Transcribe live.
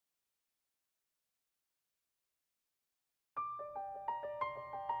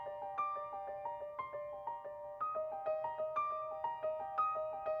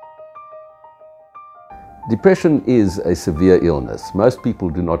Depression is a severe illness. Most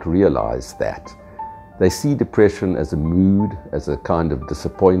people do not realize that. They see depression as a mood, as a kind of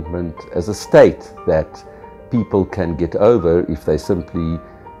disappointment, as a state that people can get over if they simply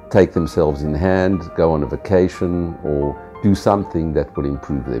take themselves in hand, go on a vacation, or do something that will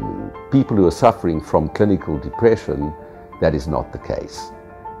improve their mood. People who are suffering from clinical depression, that is not the case.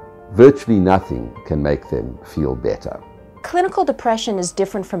 Virtually nothing can make them feel better. Clinical depression is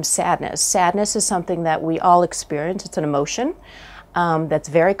different from sadness. Sadness is something that we all experience. It's an emotion that's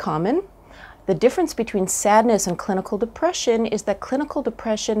very common. The difference between sadness and clinical depression is that clinical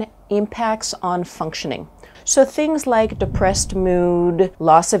depression impacts on functioning. So things like depressed mood,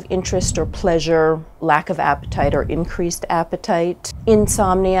 loss of interest or pleasure, lack of appetite or increased appetite,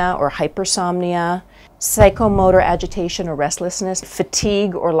 insomnia or hypersomnia, psychomotor agitation or restlessness,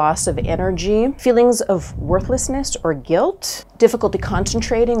 fatigue or loss of energy, feelings of worthlessness or guilt, difficulty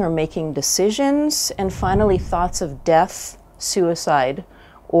concentrating or making decisions, and finally thoughts of death, suicide,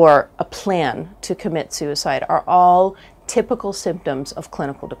 or a plan to commit suicide are all typical symptoms of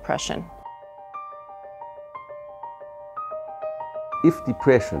clinical depression. If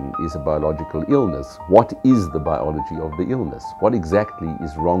depression is a biological illness, what is the biology of the illness? What exactly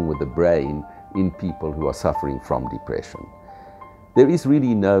is wrong with the brain in people who are suffering from depression? There is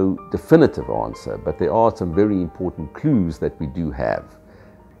really no definitive answer, but there are some very important clues that we do have.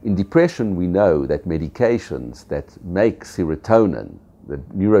 In depression, we know that medications that make serotonin, the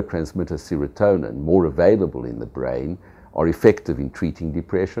neurotransmitter serotonin, more available in the brain are effective in treating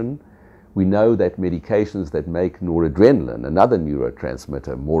depression. We know that medications that make noradrenaline, another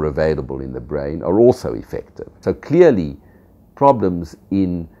neurotransmitter, more available in the brain are also effective. So clearly, problems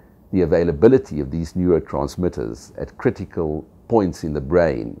in the availability of these neurotransmitters at critical points in the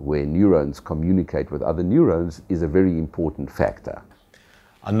brain where neurons communicate with other neurons is a very important factor.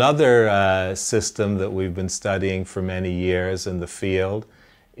 Another system that we've been studying for many years in the field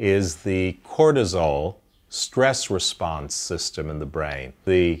is the cortisol stress response system in the brain.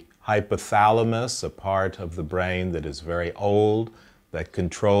 The hypothalamus, a part of the brain that is very old, that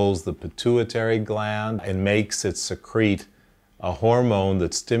controls the pituitary gland and makes it secrete a hormone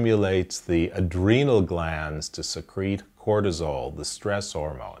that stimulates the adrenal glands to secrete cortisol, the stress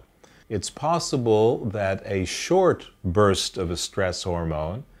hormone. It's possible that a short burst of a stress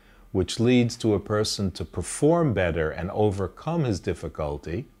hormone, which leads to a person to perform better and overcome his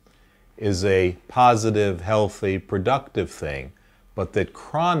difficulty, is a positive, healthy, productive thing, but that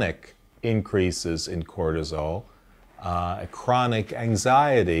chronic increases in cortisol, chronic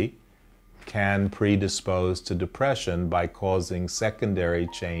anxiety, can predispose to depression by causing secondary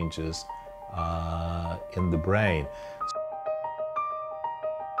changes in the brain.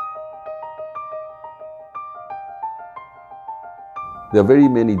 There are very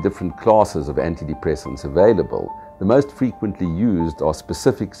many different classes of antidepressants available. The most frequently used are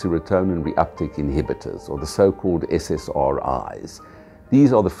specific serotonin reuptake inhibitors, or the so-called SSRIs.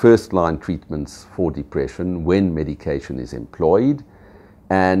 These are the first-line treatments for depression when medication is employed,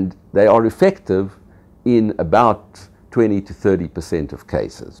 and they are effective in about 20 to 30% of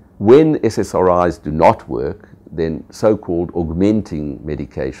cases. When SSRIs do not work, then so-called augmenting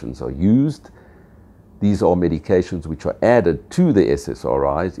medications are used. These are medications which are added to the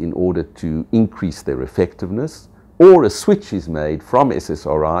SSRIs in order to increase their effectiveness, or a switch is made from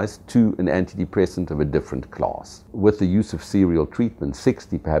SSRIs to an antidepressant of a different class. With the use of serial treatment,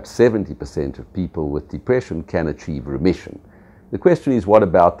 60, perhaps 70% of people with depression can achieve remission. The question is, what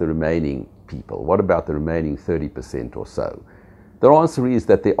about the remaining people? What about the remaining 30% or so? The answer is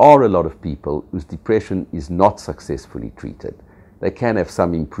that there are a lot of people whose depression is not successfully treated. They can have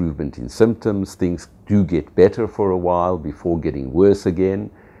some improvement in symptoms, things do get better for a while before getting worse again,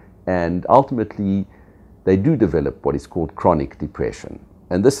 and ultimately they do develop what is called chronic depression.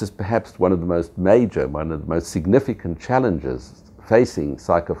 And this is perhaps one of the most major, one of the most significant challenges facing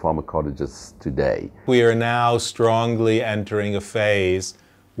psychopharmacologists today. We are now strongly entering a phase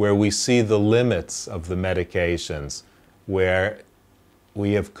where we see the limits of the medications, where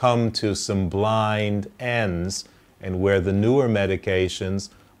we have come to some blind ends, and where the newer medications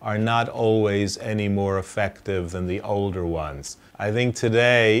are not always any more effective than the older ones. I think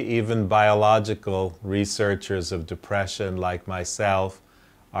today, even biological researchers of depression like myself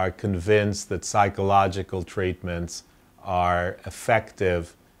are convinced that psychological treatments are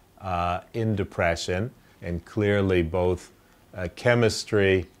effective in depression, and clearly both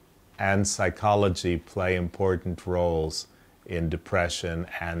chemistry and psychology play important roles in depression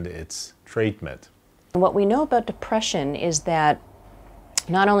and its treatment. What we know about depression is that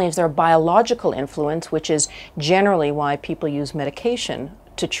not only is there a biological influence, which is generally why people use medication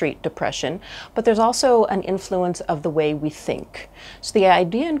to treat depression, but there's also an influence of the way we think. So the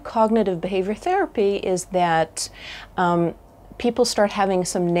idea in cognitive behavior therapy is that people start having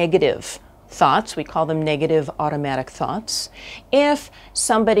some negative thoughts. We call them negative automatic thoughts. If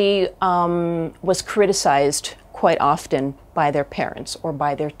somebody was criticized quite often by their parents or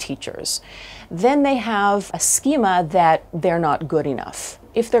by their teachers, then they have a schema that they're not good enough.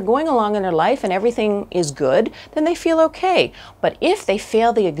 If they're going along in their life and everything is good, then they feel okay. But if they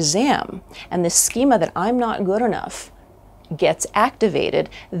fail the exam and this schema that I'm not good enough gets activated,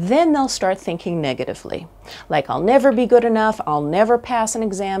 then they'll start thinking negatively. Like, I'll never be good enough, I'll never pass an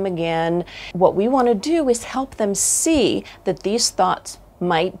exam again. What we want to do is help them see that these thoughts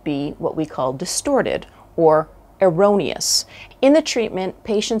might be what we call distorted or erroneous. In the treatment,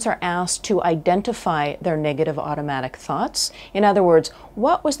 patients are asked to identify their negative automatic thoughts. In other words,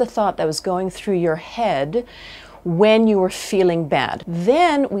 what was the thought that was going through your head when you were feeling bad?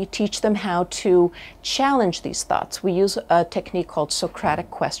 Then we teach them how to challenge these thoughts. We use a technique called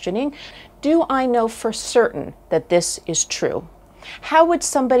Socratic questioning. Do I know for certain that this is true? How would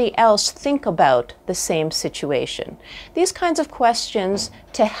somebody else think about the same situation? These kinds of questions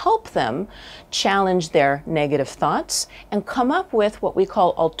to help them challenge their negative thoughts and come up with what we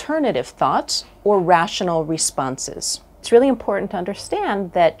call alternative thoughts or rational responses. It's really important to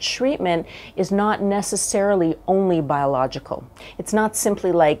understand that treatment is not necessarily only biological. It's not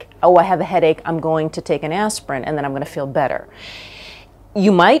simply like, oh, I have a headache, I'm going to take an aspirin and then I'm going to feel better.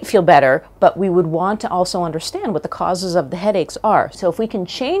 You might feel better, but we would want to also understand what the causes of the headaches are. So if we can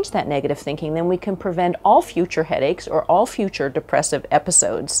change that negative thinking, then we can prevent all future headaches or all future depressive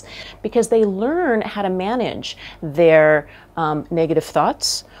episodes, because they learn how to manage their negative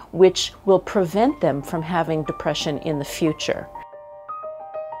thoughts, which will prevent them from having depression in the future.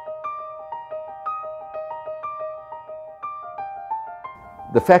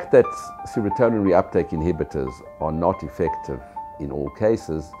 The fact that serotonin reuptake inhibitors are not effective in all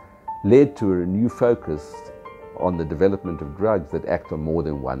cases led to a renewed focus on the development of drugs that act on more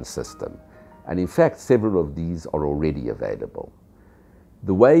than one system. And in fact, several of these are already available.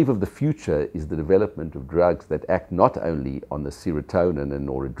 The wave of the future is the development of drugs that act not only on the serotonin and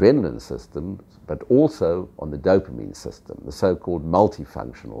noradrenaline systems, but also on the dopamine system, the so-called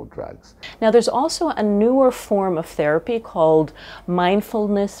multifunctional drugs. Now, there's also a newer form of therapy called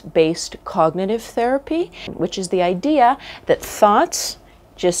mindfulness-based cognitive therapy, which is the idea that thoughts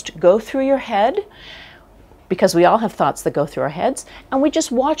just go through your head, because we all have thoughts that go through our heads, and we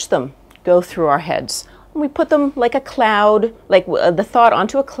just watch them go through our heads. We put them like a cloud, like the thought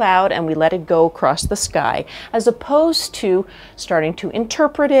onto a cloud, and we let it go across the sky, as opposed to starting to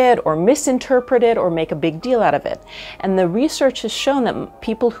interpret it or misinterpret it or make a big deal out of it. And the research has shown that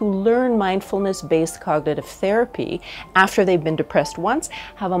people who learn mindfulness-based cognitive therapy after they've been depressed once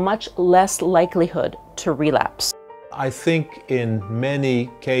have a much less likelihood to relapse. I think in many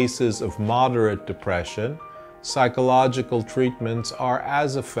cases of moderate depression, psychological treatments are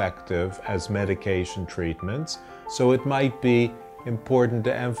as effective as medication treatments, so it might be important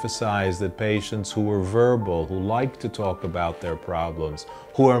to emphasize that patients who are verbal, who like to talk about their problems,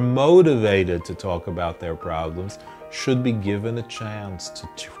 who are motivated to talk about their problems, should be given a chance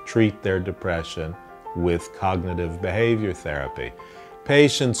to treat their depression with cognitive behavior therapy.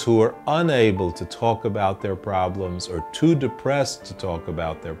 Patients who are unable to talk about their problems or too depressed to talk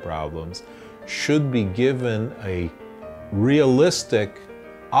about their problems should be given a realistic,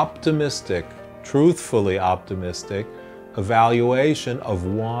 optimistic, truthfully optimistic evaluation of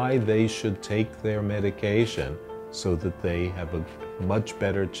why they should take their medication so that they have a much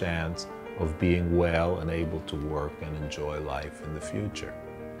better chance of being well and able to work and enjoy life in the future.